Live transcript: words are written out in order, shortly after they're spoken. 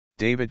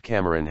David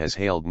Cameron has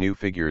hailed new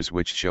figures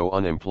which show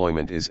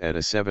unemployment is at a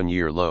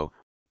 7-year low,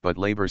 but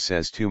Labour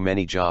says too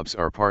many jobs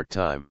are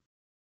part-time.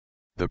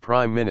 The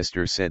Prime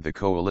Minister said the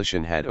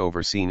coalition had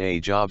overseen a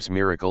jobs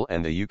miracle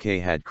and the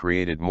UK had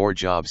created more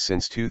jobs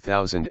since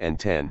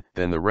 2010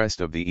 than the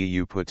rest of the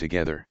EU put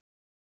together.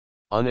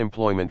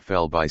 Unemployment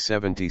fell by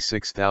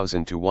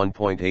 76,000 to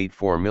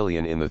 1.84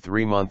 million in the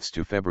 3 months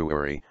to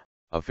February,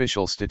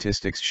 official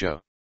statistics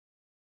show.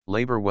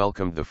 Labour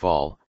welcomed the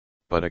fall,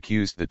 but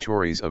accused the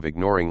Tories of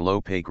ignoring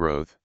low pay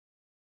growth.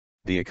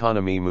 The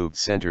economy moved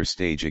centre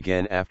stage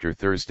again after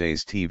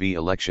Thursday's TV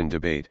election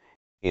debate,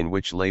 in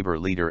which Labour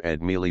leader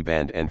Ed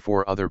Miliband and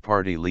 4 other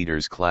party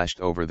leaders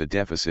clashed over the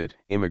deficit,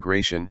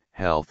 immigration,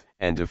 health,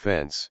 and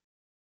defence.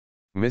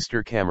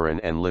 Mr Cameron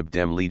and Lib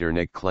Dem leader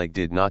Nick Clegg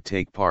did not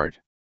take part.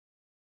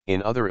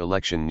 In other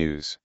election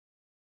news,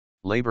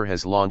 Labour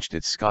has launched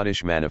its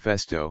Scottish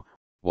manifesto,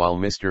 while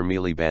Mr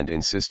Miliband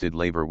insisted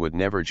Labour would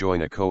never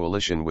join a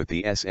coalition with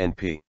the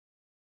SNP.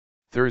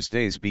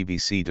 Thursday's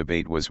BBC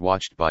debate was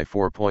watched by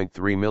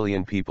 4.3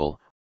 million people,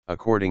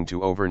 according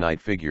to overnight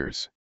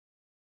figures.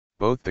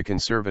 Both the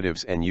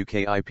Conservatives and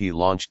UKIP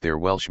launched their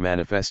Welsh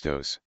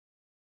manifestos.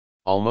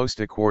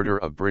 Almost a quarter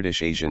of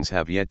British Asians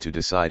have yet to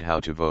decide how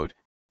to vote,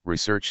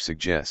 research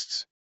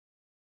suggests.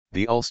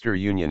 The Ulster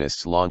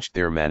Unionists launched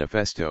their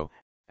manifesto,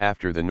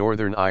 after the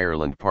Northern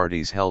Ireland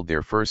parties held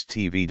their first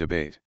TV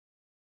debate.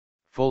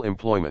 Full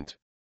employment.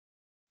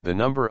 The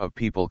number of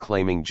people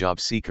claiming job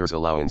seekers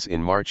allowance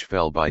in March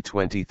fell by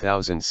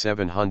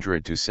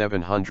 20,700 to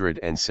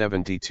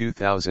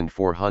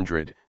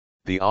 772,400,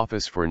 the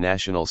Office for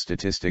National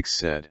Statistics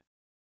said.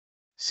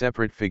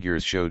 Separate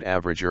figures showed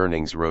average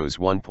earnings rose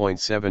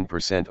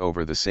 1.7%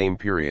 over the same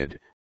period,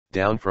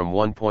 down from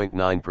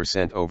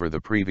 1.9% over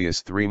the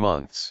previous 3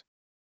 months.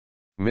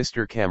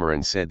 Mr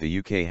Cameron said the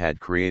UK had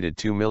created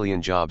 2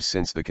 million jobs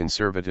since the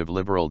Conservative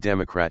Liberal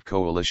Democrat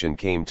coalition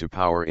came to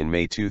power in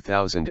May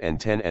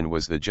 2010 and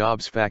was the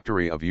jobs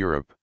factory of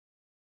Europe.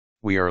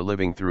 "We are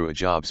living through a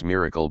jobs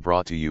miracle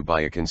brought to you by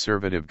a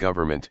Conservative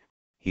government,"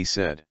 he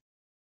said.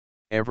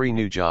 "Every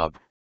new job,"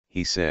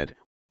 he said,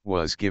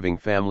 "was giving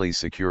families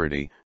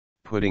security,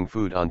 putting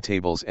food on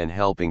tables and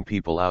helping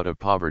people out of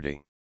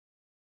poverty.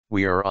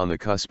 We are on the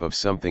cusp of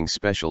something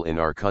special in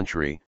our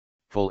country,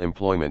 full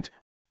employment,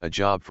 a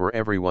job for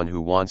everyone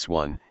who wants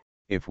one.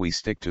 If we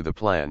stick to the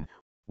plan,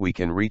 we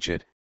can reach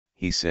it,"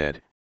 he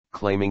said,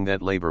 claiming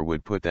that Labour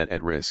would put that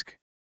at risk.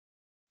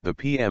 The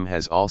PM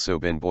has also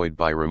been buoyed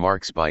by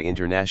remarks by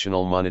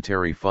International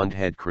Monetary Fund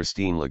head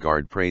Christine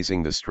Lagarde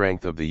praising the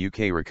strength of the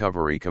UK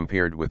recovery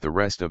compared with the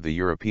rest of the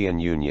European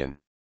Union.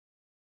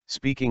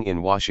 Speaking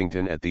in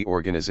Washington at the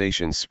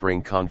organization's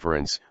spring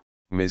conference,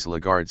 Ms.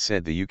 Lagarde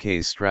said the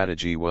UK's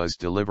strategy was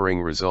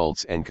delivering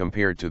results and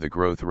compared to the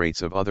growth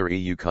rates of other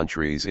EU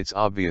countries it's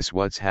obvious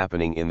what's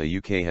happening in the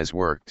UK has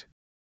worked.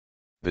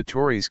 The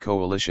Tories'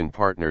 coalition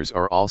partners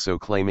are also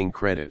claiming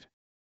credit.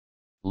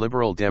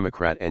 Liberal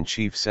Democrat and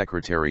Chief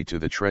Secretary to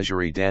the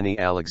Treasury Danny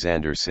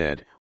Alexander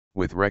said,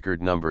 "With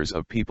record numbers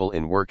of people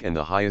in work and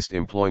the highest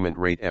employment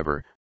rate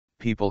ever,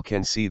 people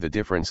can see the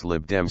difference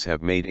Lib Dems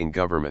have made in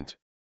government.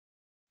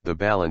 The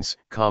balance,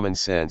 common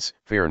sense,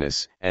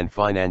 fairness, and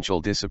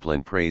financial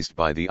discipline praised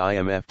by the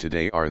IMF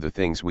today are the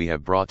things we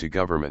have brought to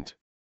government."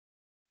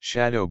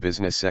 Shadow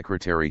Business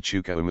Secretary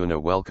Chuka Umunna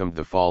welcomed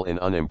the fall in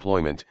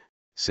unemployment,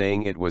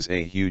 saying it was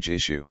a huge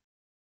issue.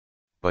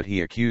 But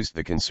he accused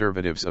the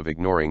Conservatives of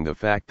ignoring the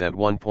fact that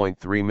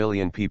 1.3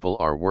 million people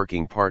are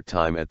working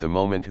part-time at the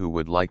moment who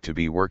would like to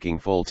be working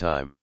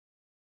full-time.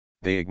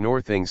 They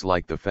ignore things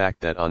like the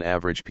fact that on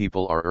average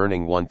people are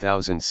earning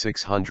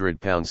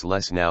 £1,600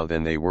 less now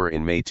than they were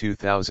in May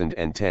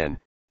 2010,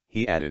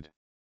 he added.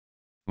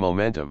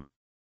 Momentum.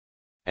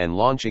 And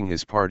launching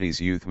his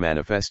party's youth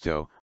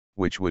manifesto,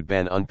 which would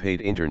ban unpaid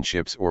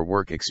internships or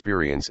work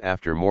experience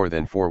after more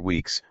than 4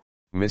 weeks,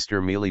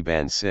 Mr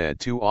Miliband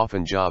said too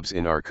often jobs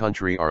in our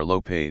country are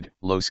low-paid,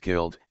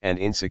 low-skilled, and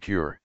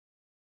insecure.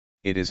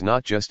 It is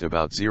not just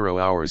about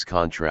 0-hours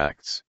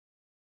contracts.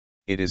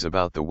 It is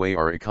about the way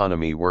our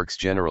economy works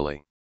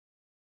generally.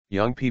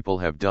 Young people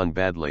have done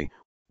badly,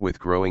 with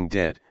growing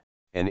debt,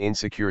 an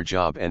insecure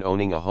job and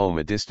owning a home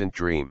a distant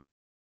dream.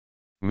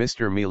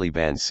 Mr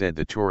Miliband said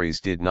the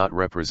Tories did not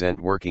represent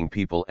working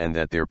people and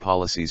that their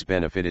policies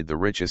benefited the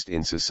richest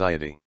in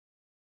society.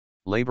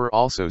 Labour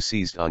also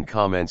seized on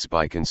comments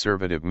by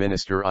Conservative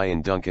Minister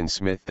Ian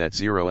Duncan-Smith that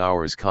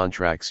 0-hours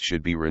contracts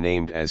should be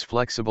renamed as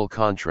flexible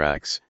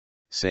contracts,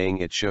 saying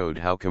it showed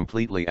how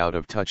completely out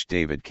of touch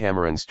David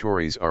Cameron's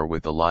Tories are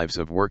with the lives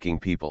of working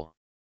people.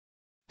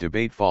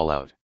 Debate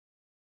fallout.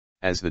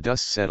 As the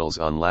dust settles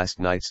on last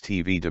night's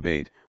TV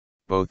debate,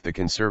 both the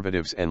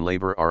Conservatives and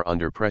Labour are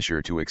under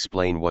pressure to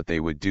explain what they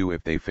would do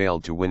if they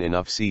failed to win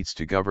enough seats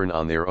to govern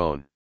on their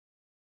own.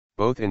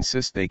 Both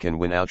insist they can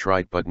win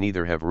outright, but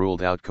neither have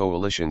ruled out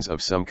coalitions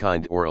of some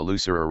kind or a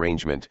looser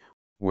arrangement,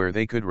 where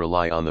they could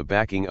rely on the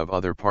backing of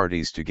other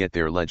parties to get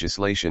their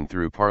legislation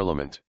through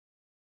Parliament.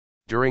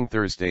 During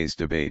Thursday's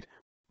debate,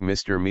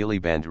 Mr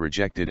Miliband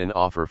rejected an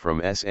offer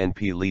from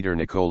SNP leader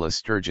Nicola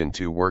Sturgeon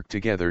to work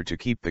together to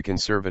keep the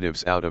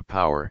Conservatives out of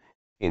power,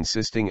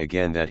 insisting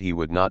again that he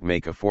would not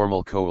make a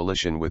formal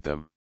coalition with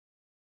them.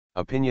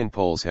 Opinion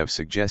polls have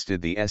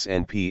suggested the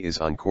SNP is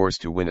on course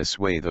to win a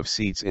swathe of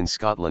seats in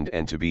Scotland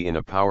and to be in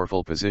a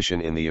powerful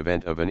position in the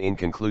event of an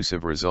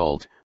inconclusive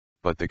result,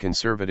 but the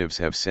Conservatives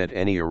have said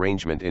any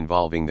arrangement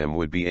involving them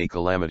would be a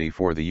calamity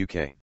for the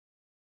UK.